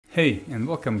Hey, and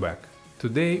welcome back.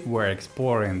 Today we're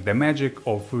exploring the magic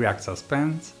of React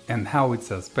Suspense and how it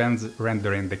suspends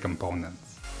rendering the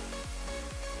components.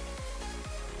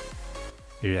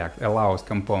 React allows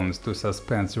components to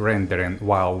suspend rendering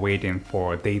while waiting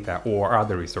for data or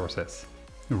other resources.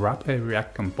 Wrap a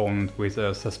React component with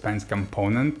a suspense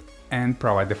component and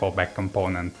provide the fallback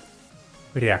component.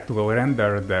 React will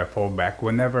render the fallback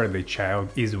whenever the child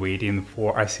is waiting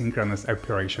for asynchronous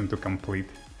operation to complete.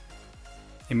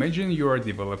 Imagine you are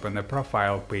developing a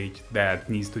profile page that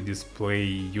needs to display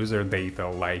user data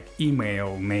like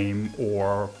email, name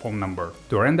or phone number.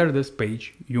 To render this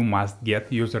page, you must get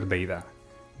user data.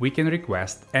 We can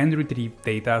request and retrieve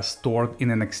data stored in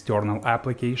an external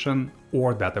application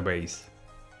or database.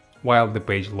 While the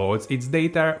page loads its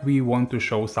data, we want to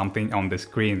show something on the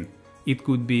screen. It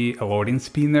could be a loading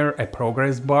spinner, a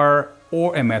progress bar,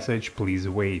 or a message "please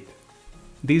wait."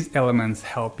 These elements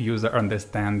help user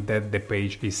understand that the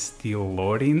page is still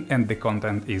loading and the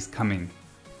content is coming.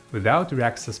 Without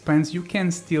React Suspense, you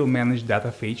can still manage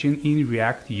data fetching in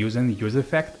React using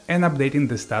useEffect and updating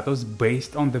the status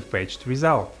based on the fetched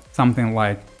result. Something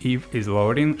like if is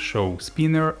loading, show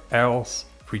spinner, else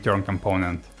return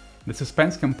component. The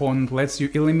suspense component lets you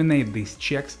eliminate these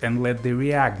checks and let the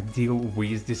React deal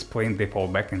with displaying the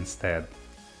fallback instead.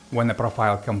 When a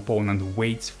profile component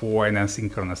waits for an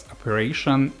asynchronous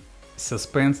operation,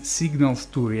 Suspense signals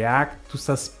to React to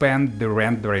suspend the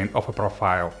rendering of a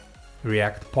profile.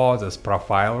 React pauses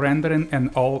profile rendering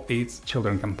and all its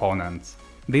children components.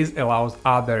 This allows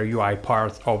other UI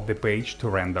parts of the page to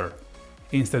render.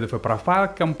 Instead of a profile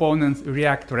component,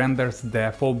 React renders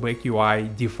the fallback UI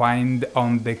defined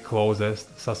on the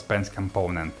closest suspense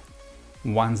component.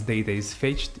 Once data is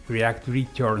fetched, React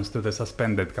returns to the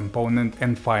suspended component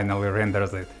and finally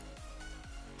renders it.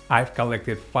 I've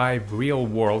collected 5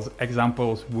 real-world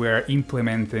examples where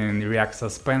implementing React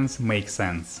Suspense makes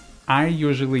sense. I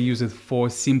usually use it for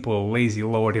simple lazy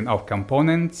loading of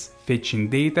components, fetching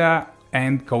data,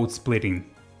 and code splitting.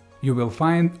 You will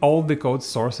find all the code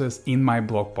sources in my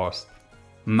blog post.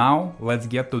 Now let's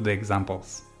get to the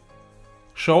examples.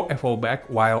 Show a fallback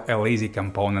while a lazy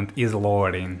component is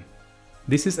loading.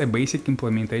 This is a basic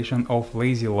implementation of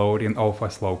lazy loading of a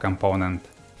slow component.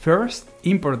 First,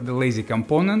 import the lazy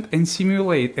component and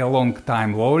simulate a long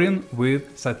time loading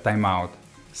with setTimeout.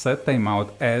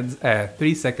 setTimeout adds a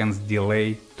 3 seconds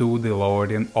delay to the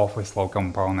loading of a slow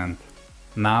component.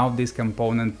 Now this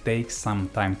component takes some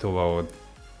time to load.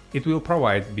 It will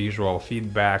provide visual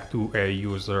feedback to a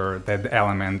user that the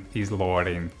element is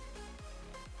loading.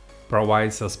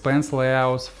 Provide suspense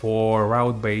layouts for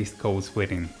route-based code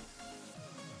splitting.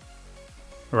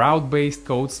 Route-based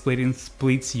code splitting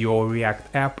splits your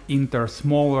React app into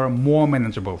smaller, more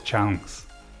manageable chunks.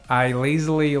 I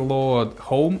lazily load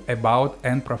home, about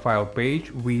and profile page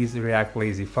with React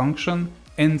lazy function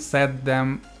and set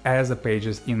them as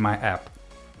pages in my app.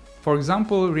 For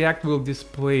example, React will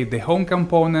display the home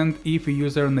component if a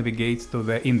user navigates to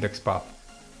the index path.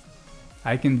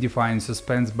 I can define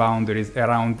suspense boundaries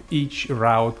around each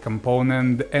route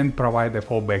component and provide a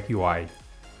fallback UI.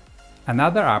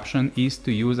 Another option is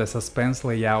to use a suspense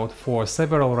layout for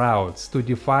several routes to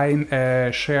define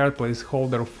a shared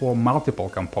placeholder for multiple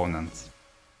components.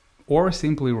 Or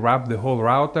simply wrap the whole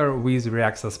router with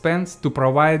React Suspense to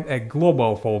provide a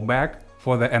global fallback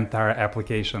for the entire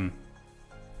application.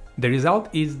 The result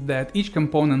is that each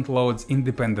component loads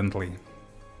independently.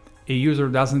 A user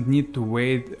doesn't need to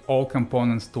wait all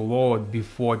components to load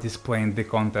before displaying the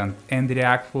content, and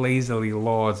React lazily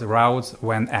loads routes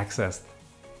when accessed.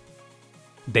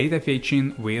 Data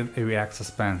fetching with React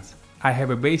Suspense. I have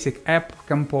a basic app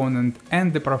component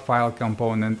and the profile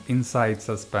component inside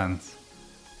Suspense.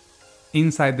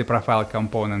 Inside the profile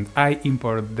component, I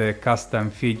import the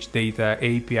custom fetch data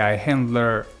API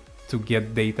handler to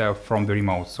get data from the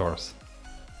remote source.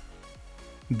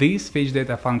 This fetch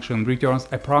data function returns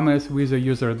a promise with the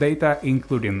user data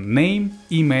including name,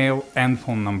 email and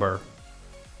phone number.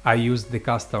 I use the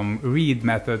custom read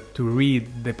method to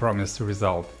read the promised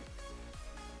result.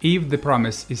 If the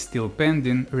promise is still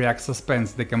pending, React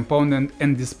suspends the component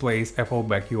and displays a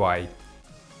fallback UI.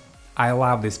 I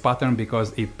love this pattern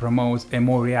because it promotes a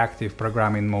more reactive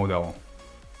programming model.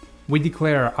 We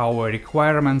declare our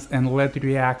requirements and let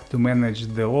React to manage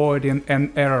the loading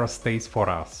and error states for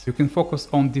us. You can focus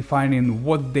on defining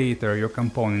what data your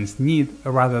components need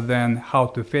rather than how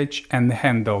to fetch and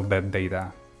handle that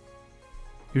data.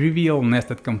 Reveal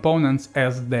nested components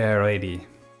as they are ready.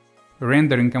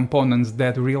 Rendering components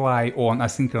that rely on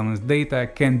asynchronous data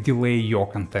can delay your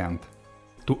content.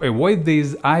 To avoid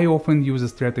this, I often use a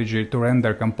strategy to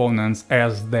render components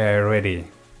as they are ready.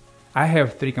 I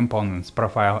have three components: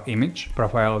 profile image,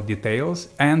 profile details,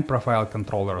 and profile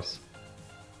controllers.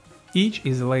 Each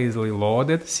is lazily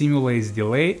loaded, simulates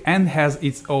delay, and has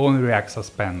its own React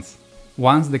Suspense.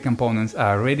 Once the components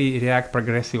are ready, React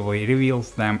progressively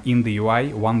reveals them in the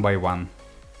UI one by one.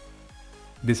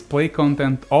 Display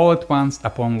content all at once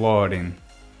upon loading.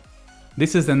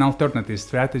 This is an alternative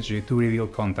strategy to reveal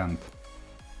content.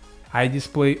 I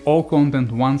display all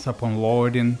content once upon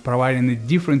loading, providing a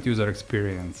different user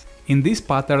experience. In this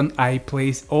pattern, I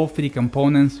place all three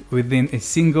components within a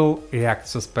single React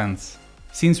Suspense.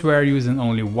 Since we are using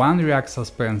only one React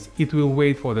Suspense, it will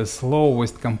wait for the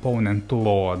slowest component to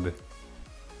load.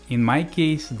 In my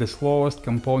case, the slowest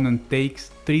component takes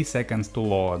 3 seconds to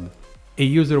load. A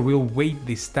user will wait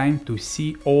this time to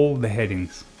see all the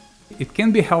headings. It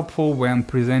can be helpful when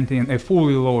presenting a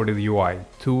fully loaded UI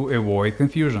to avoid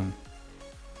confusion.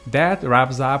 That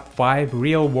wraps up 5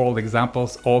 real-world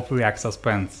examples of React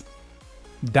Suspense.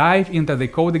 Dive into the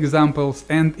code examples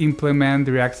and implement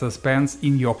React Suspense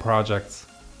in your projects.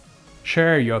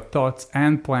 Share your thoughts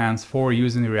and plans for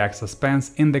using React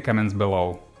Suspense in the comments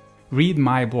below. Read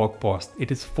my blog post,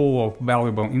 it is full of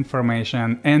valuable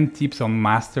information and tips on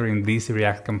mastering this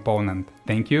React component.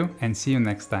 Thank you and see you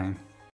next time.